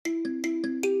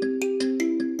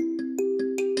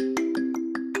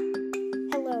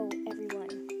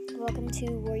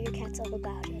to Warrior Cats All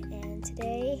About It, and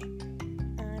today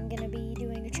I'm going to be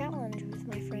doing a challenge with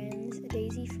my friends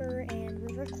Daisy Fur and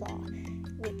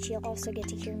Riverclaw, which you'll also get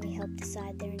to hear me help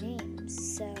decide their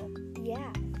names, so yeah.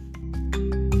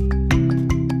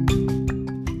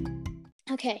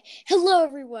 Okay, hello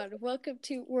everyone, welcome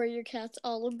to Warrior Cats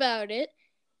All About It.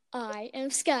 I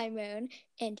am Skymoon,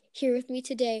 and here with me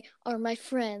today are my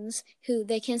friends, who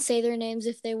they can say their names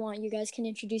if they want. You guys can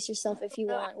introduce yourself if you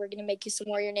want. We're going to make you some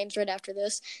warrior names right after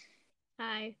this.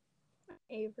 Hi,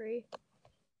 Avery.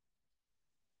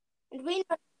 And we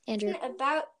know Andrew.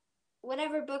 about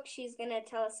whatever book she's going to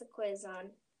tell us a quiz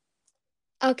on.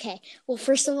 Okay, well,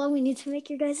 first of all, we need to make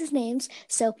your guys' names,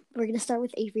 so we're going to start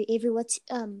with Avery. Avery,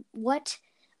 what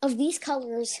of these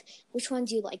colors, which one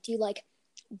do you like? Do you like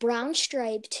brown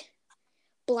striped,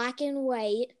 black and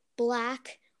white,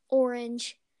 black,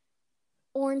 orange,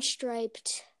 orange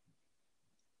striped,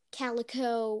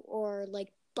 calico, or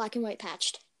like black and white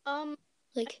patched?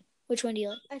 Like, which one do you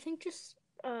like? I think just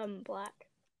black.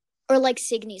 Or like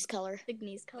Signy's color?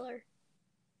 Signy's color.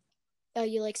 Oh,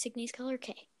 you like Signy's color?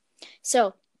 Okay.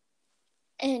 So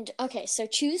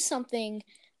choose something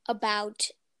about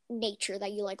nature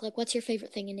that you like. Like, what's your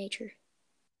favorite thing in nature?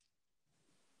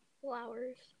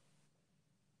 Flowers.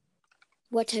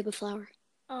 What type of flower?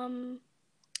 I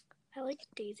like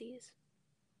daisies.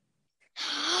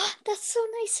 That's so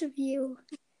nice of you.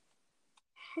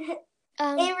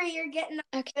 Avery, you're getting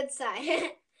on the good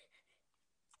side.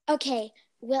 Okay.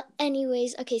 Well,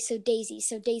 anyways, so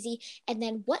Daisy, and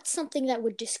then what's something that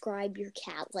would describe your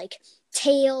cat? Like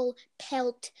tail,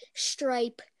 pelt,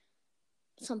 stripe,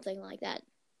 something like that.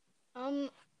 I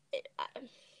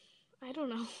don't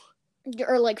know.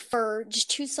 Or like fur. Just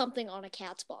choose something on a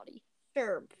cat's body.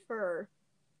 Sure, fur.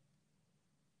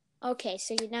 Okay,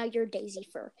 so now you're Daisy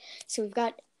Fur. So we've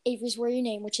got Avery's warrior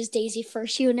name, which is Daisy Fur.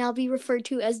 She will now be referred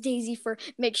to as Daisy Fur.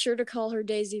 Make sure to call her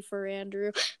Daisy Fur,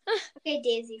 Andrew. Okay,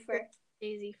 Daisy Fur.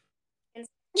 Daisy. This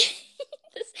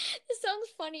sounds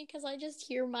funny because I just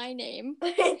hear my name.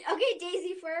 Okay,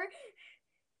 Daisy Fur.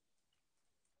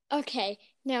 Okay,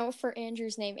 now for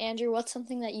Andrew's name. Andrew, what's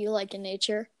something that you like in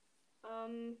nature?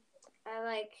 I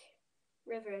like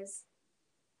rivers.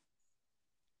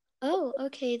 Oh,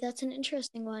 okay, that's an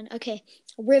interesting one. Okay,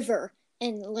 river,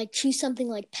 and like choose something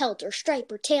like pelt or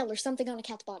stripe or tail or something on a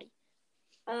cat's body.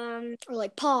 Or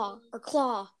like paw or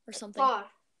claw or something.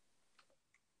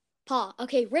 Paw.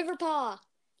 Okay, river paw.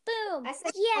 Boom. I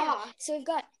said paw. claw. So we've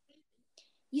got.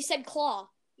 You said claw.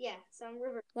 Yeah, so I'm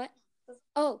river. What?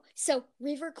 Oh, so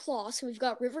river claw. So we've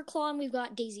got river claw and we've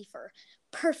got Daisy Fur.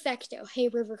 Perfecto. Hey,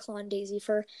 river claw and Daisy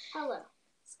Fur. Hello,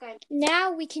 Sky.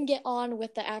 Now we can get on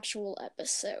with the actual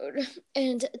episode.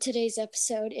 And today's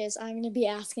episode is I'm going to be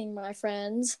asking my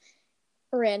friends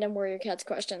random Warrior Cats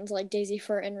questions like Daisy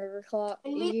Fur and Riverclaw.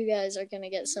 You guys are going to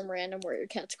get some random Warrior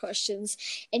Cats questions.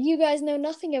 And you guys know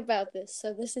nothing about this,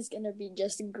 so this is going to be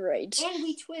just great. And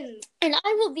we twins. And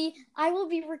I will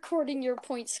be recording your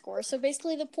point score. So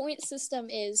basically the point system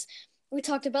is, we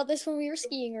talked about this when we were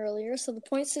skiing earlier, so the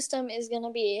point system is going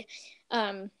to be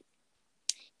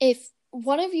if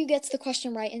one of you gets the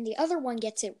question right and the other one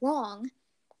gets it wrong,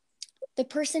 the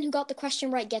person who got the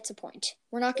question right gets a point.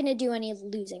 We're not going to do any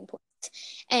losing points.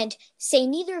 And say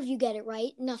neither of you get it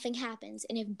right, nothing happens.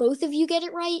 And if both of you get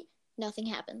it right, nothing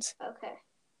happens. Okay.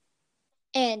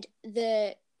 And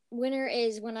the winner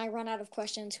is when I run out of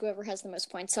questions, whoever has the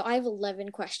most points. So I have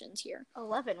 11 questions here.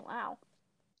 11, wow.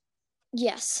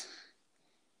 Yes.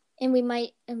 And we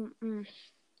might...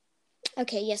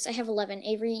 Okay, yes, I have 11.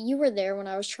 Avery, you were there when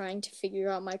I was trying to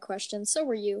figure out my questions. So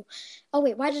were you. Oh,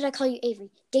 wait, why did I call you Avery?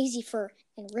 Daisy Fur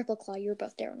and Rippleclaw, you were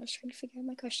both there when I was trying to figure out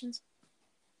my questions.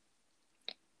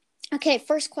 Okay,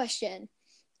 first question.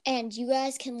 And you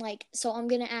guys can, so I'm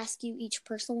going to ask you each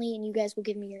personally, and you guys will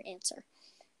give me your answer.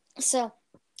 So,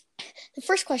 the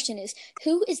first question is,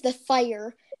 who is the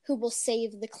fire who will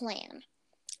save the clan?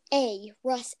 A,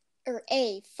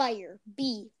 Fire,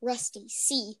 B, Rusty,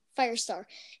 C, Firestar,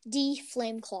 D,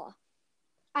 Flameclaw.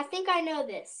 I think I know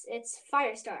this. It's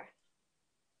Firestar.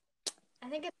 I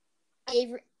think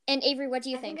it's... Avery, what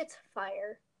do you think? I think it's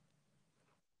Fire.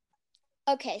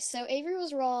 Okay, so Avery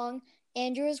was wrong.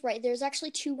 Andrew was right. There's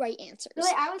actually two right answers.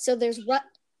 Really? So there's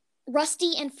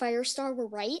Rusty and Firestar were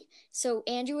right. So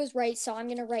Andrew was right, so I'm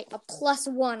going to write a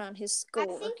 +1 on his score. I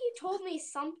think you told me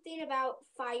something about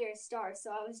Firestar, so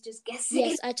I was just guessing.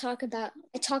 Yes, I talk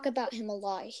about him a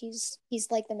lot. He's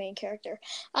like the main character.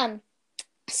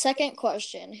 Second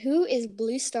question. Who is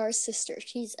Blue Star's sister?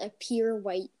 She's a pure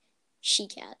white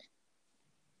she-cat.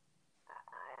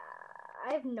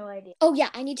 I have no idea. Oh, yeah,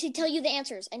 I need to tell you the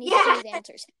answers. Yeah,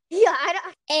 I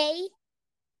don't...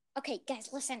 Okay, guys,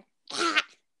 listen.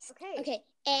 Okay. Okay.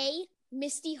 A,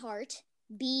 Misty Heart.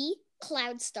 B,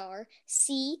 Cloud Star.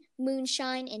 C,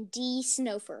 Moonshine. And D,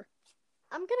 Snowfur.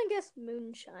 I'm gonna guess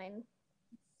Moonshine.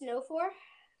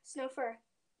 Snowfur.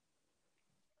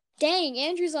 Dang,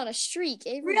 Andrew's on a streak.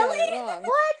 Avery got Really? it wrong.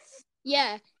 What?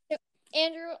 Yeah.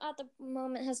 Andrew at the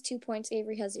moment has 2 points.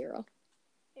 Avery has 0.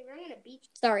 Hey, we're gonna beat you.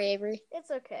 Sorry, Avery.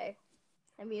 It's okay.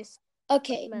 I'm used.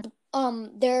 Okay.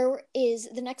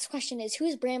 The next question is, who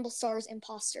is Bramblestar's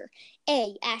imposter?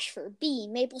 A, Ashfur. B,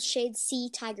 Mapleshade. C,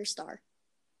 Tiger Star.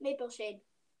 Mapleshade.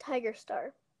 Tiger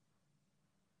Star.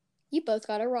 You both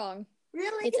got it wrong.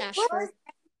 Really? It's Ashfur.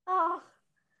 Oh.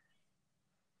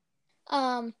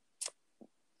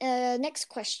 Next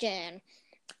question.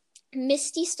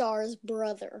 Misty Star's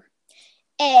brother.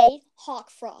 A,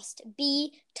 Hawkfrost.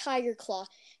 B, Tigerclaw.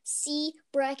 C,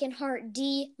 Brackenheart.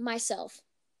 D, myself.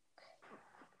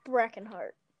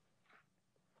 Brackenheart.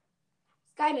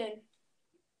 Sky Moon.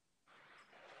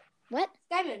 What?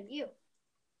 Sky Moon, you.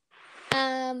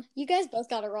 You guys both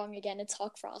got it wrong again. It's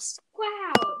Hawkfrost.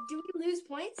 Wow. Do we lose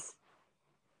points?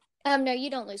 No, you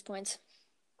don't lose points.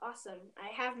 Awesome. I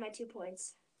have my 2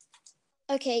 points.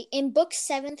 Okay, in books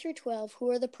 7 through 12, who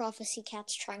are the prophecy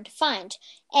cats trying to find?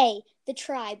 A, the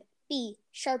tribe. B,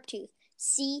 Sharptooth.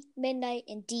 C, Midnight.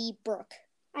 And D, Brooke.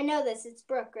 I know this. It's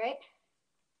Brooke, right?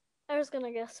 I was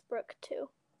gonna guess Brooke too.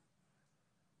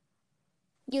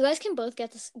 You guys can both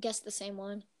guess the same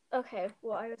one. Okay,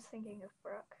 well I was thinking of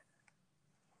Brooke.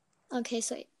 Okay,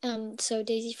 so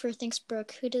Daisy Fur thinks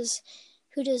Brooke. Who does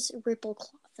Rippleclaw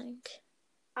think?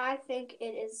 I think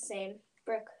it is the same.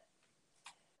 Brooke.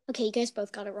 Okay, you guys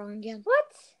both got it wrong again.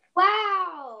 What?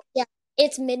 Wow.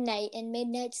 It's Midnight, and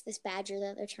Midnight's this badger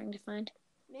that they're trying to find.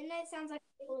 Midnight sounds like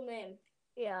a cool name.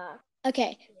 Yeah.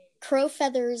 Okay,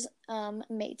 Crowfeather's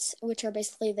mates, which are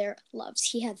basically their loves.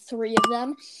 He had 3 of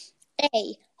them.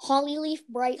 A, Hollyleaf,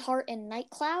 Brightheart, and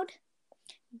Nightcloud.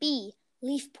 B,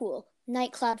 Leafpool,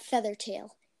 Nightcloud, Feathertail.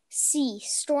 C,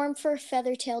 Stormfur,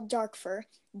 Feathertail, Darkfur.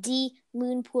 D,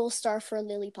 Moonpool, Starfur,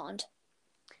 Lilypond.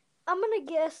 I'm gonna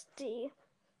guess D.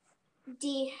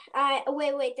 D.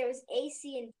 Wait. There was A,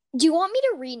 C, and Do you want me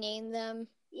to rename them?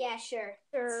 yeah, sure.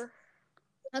 Sure.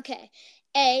 Okay.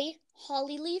 A,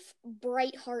 Hollyleaf,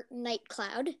 Brightheart,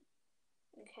 Nightcloud.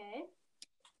 Okay.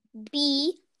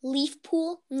 B,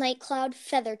 Leafpool, Nightcloud,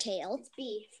 Feathertail. It's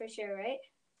B for sure, right?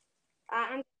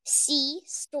 I'm C,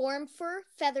 Stormfur,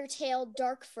 Feathertail,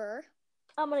 Darkfur.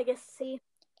 I'm gonna guess C.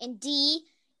 And D,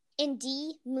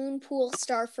 Moonpool,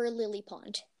 Starfur,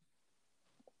 Lilypond.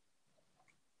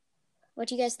 What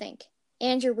do you guys think?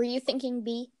 Andrew, were you thinking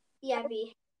B? yeah,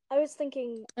 B. I was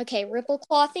thinking Okay,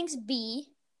 Rippleclaw thinks B.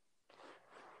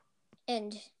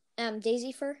 And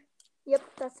Daisy Fur? yep,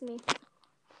 that's me.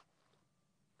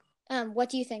 What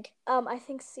do you think? I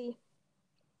think C.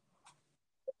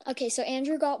 Okay, so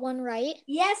Andrew got one right.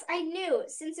 Yes, I knew.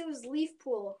 Since it was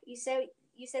Leafpool, you said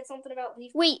something about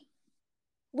Leaf. Wait,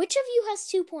 which of you has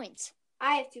 2 points?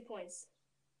 I have 2 points.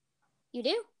 You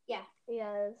do? Yes.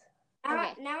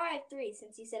 Now I have 3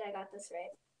 since you said I got this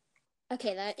right.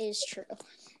 Okay, that is true.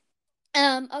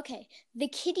 Okay. The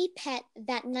kitty pet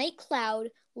that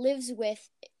Nightcloud lives with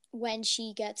when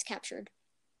she gets captured.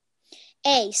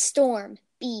 A, Storm.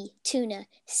 B, Tuna.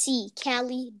 C,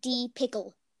 Callie. D,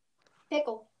 Pickle.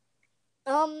 Pickle.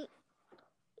 I'm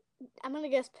gonna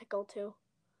guess Pickle too.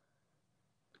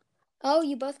 Oh,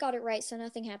 you both got it right, so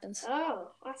nothing happens.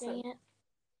 Oh, awesome. Dang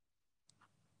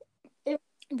it.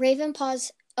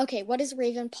 Ravenpaw's... Okay, what is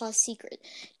Ravenpaw's secret?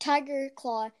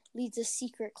 Tigerclaw leads a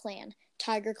secret clan.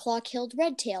 Tigerclaw killed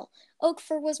Redtail.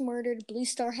 Oakfur was murdered.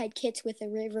 Bluestar had kids with a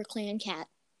River Clan cat.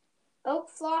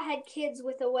 Oakflaw had kids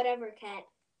with a whatever cat.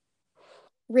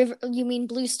 You mean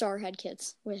Bluestar had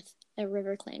kids with a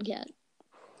River Clan cat.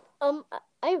 I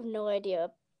have no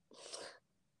idea.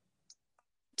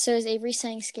 So is Avery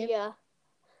saying skip? Yeah.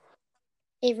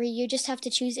 Avery, you just have to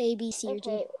choose A, B, C, or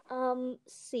D. Okay.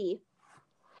 C.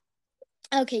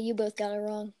 Okay, you both got it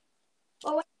wrong.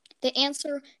 Oh, what? The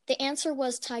answer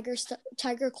was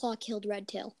Tigerclaw killed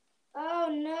Redtail. Oh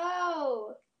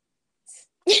no!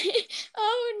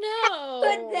 Oh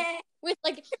What no!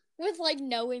 the? With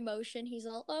no emotion, he's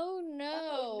all, oh no.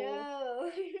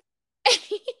 Oh no.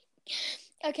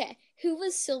 Okay, who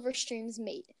was Silverstream's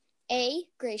mate? A,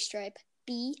 Graystripe.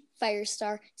 B,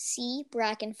 Firestar. C,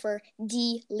 Brackenfur.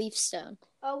 D, Leafstone.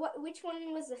 Oh, which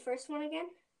one was the first one again?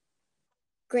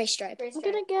 Graystripe. I'm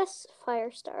gonna guess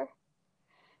Firestar.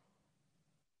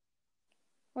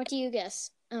 What do you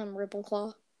guess,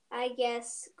 Rippleclaw? I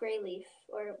guess Grayleaf,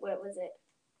 or what was it?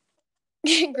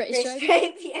 Graystripe?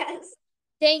 Graystripe, yes.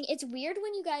 Dang, it's weird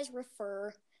when you guys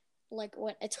refer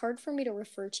what it's hard for me to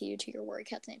refer to you to your Warrior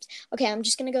Cats names. Okay, I'm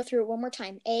just gonna go through it one more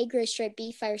time. A, Gray Stripe,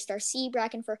 B, Firestar, C,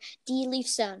 Brackenfur, D,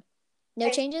 Leafstone. No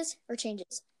Okay. changes or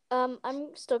changes?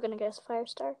 I'm still gonna guess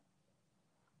Firestar.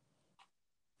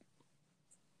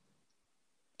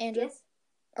 Andrew? Yes.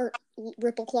 Or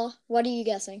Rippleclaw? What are you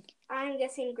guessing? I'm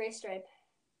guessing Gray Stripe.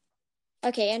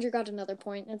 Okay, Andrew got another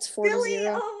point. It's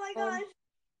 4-0. Oh my gosh.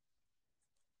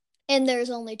 And there's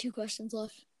only 2 questions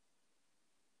left.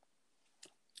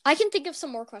 I can think of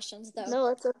some more questions, though. No,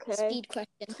 that's okay. Speed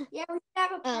question. Yeah, we should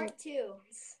have a part 2.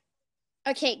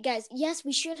 Okay, guys. Yes,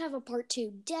 we should have a part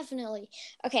 2. Definitely.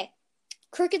 Okay.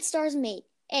 Crooked Star's mate.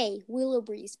 A, Willow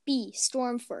Breeze. B,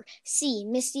 Stormfur. C,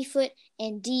 Mistyfoot.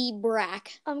 And D,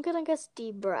 Brack. I'm gonna guess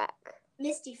D Brack.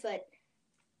 Mistyfoot.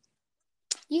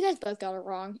 You guys both got it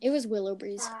wrong. It was Willow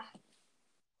Breeze.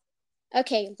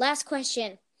 Okay, last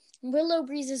question. Willow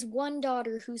Breeze's one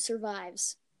daughter who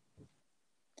survives.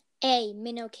 A,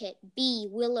 Minnowkit. B,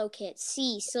 Willowkit.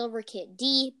 C, Silverkit.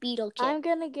 D, Beetlekit. I'm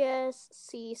gonna guess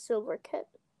C Silverkit.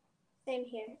 Same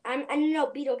here. No,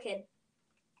 Beetle Kid.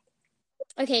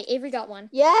 Okay, Avery got one.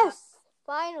 Yes,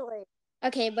 finally.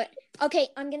 Okay,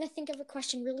 I'm gonna think of a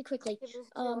question really quickly.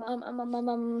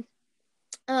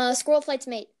 Squirrel Flight's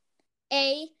mate.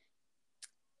 A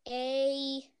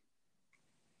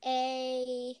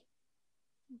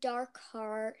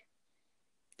Darkheart.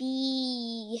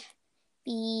 B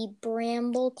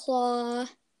Brambleclaw.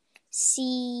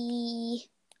 C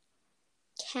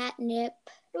Catnip.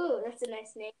 Ooh, that's a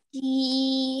nice name.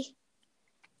 D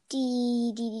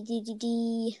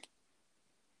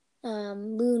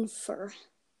Moonfur.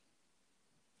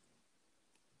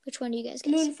 Which one do you guys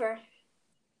guess? Moonfur.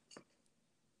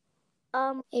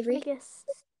 Avery? I guess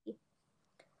C.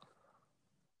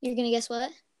 You're gonna guess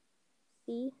what?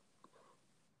 C.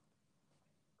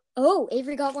 Oh,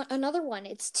 Avery got another one.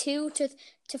 It's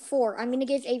 2-4. I'm gonna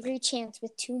give Avery a chance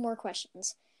with 2 more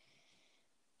questions.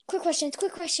 Quick questions.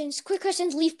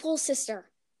 Leafpool sister.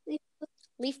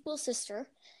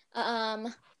 A,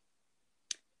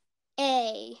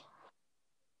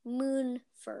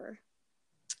 Moonfur.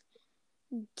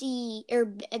 B,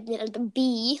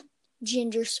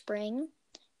 Ginger Spring.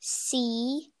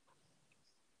 C,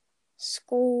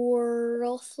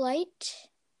 Squirrel Flight.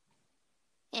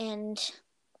 And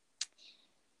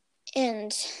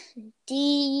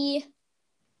D,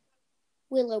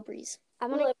 Willow Breeze.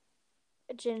 I'm gonna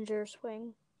Ginger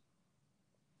Swing.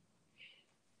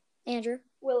 Andrew?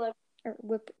 Willow. Or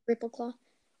Rippleclaw?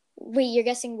 Wait, you're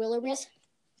guessing Willow Breeze?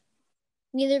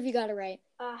 Neither of you got it right.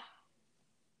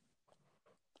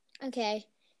 Okay.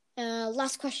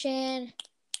 Last question.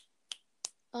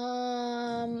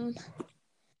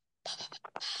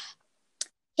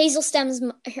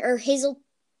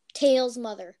 Hazeltail's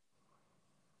mother.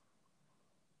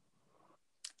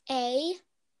 A,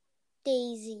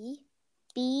 Daisy.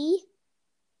 B,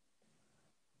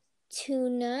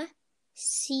 Tuna.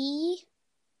 C,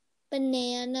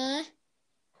 Banana.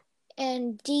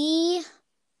 And D,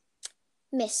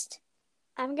 Mist.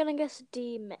 I'm gonna guess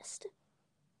D Mist.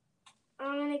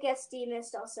 I'm gonna guess D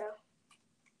Mist also.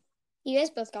 You guys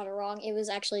both got it wrong. It was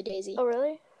actually Daisy. Oh,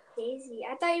 really? Daisy.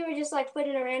 I thought you were just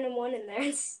putting a random one in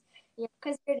there. Yeah.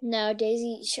 No,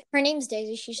 Daisy. Her name's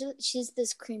Daisy. She's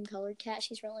this cream-colored cat.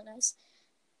 She's really nice.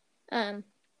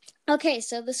 Okay,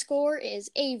 so the score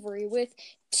is Avery with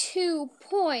 2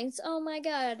 points. Oh my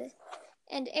god.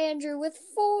 And Andrew with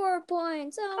 4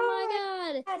 points. Oh my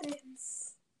god.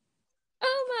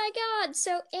 Oh my god.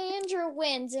 So Andrew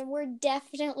wins, and we're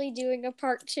definitely doing a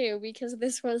part 2 because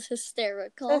this was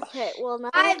hysterical. Okay, well,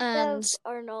 now we have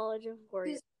our knowledge of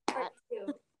Warrior Cat.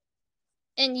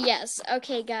 And yes,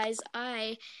 okay, guys,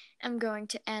 I am going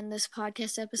to end this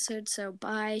podcast episode, so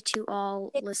bye to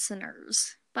all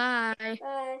listeners. Bye.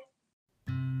 Bye.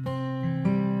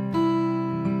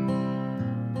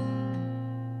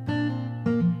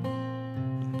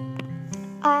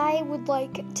 I would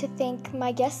like to thank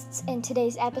my guests in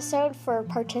today's episode for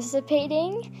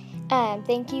participating.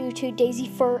 Thank you to Daisy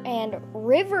Fur and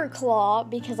Riverclaw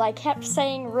because I kept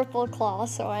saying Rippleclaw,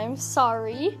 so I'm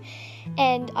sorry.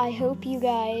 And I hope you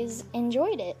guys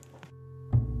enjoyed it.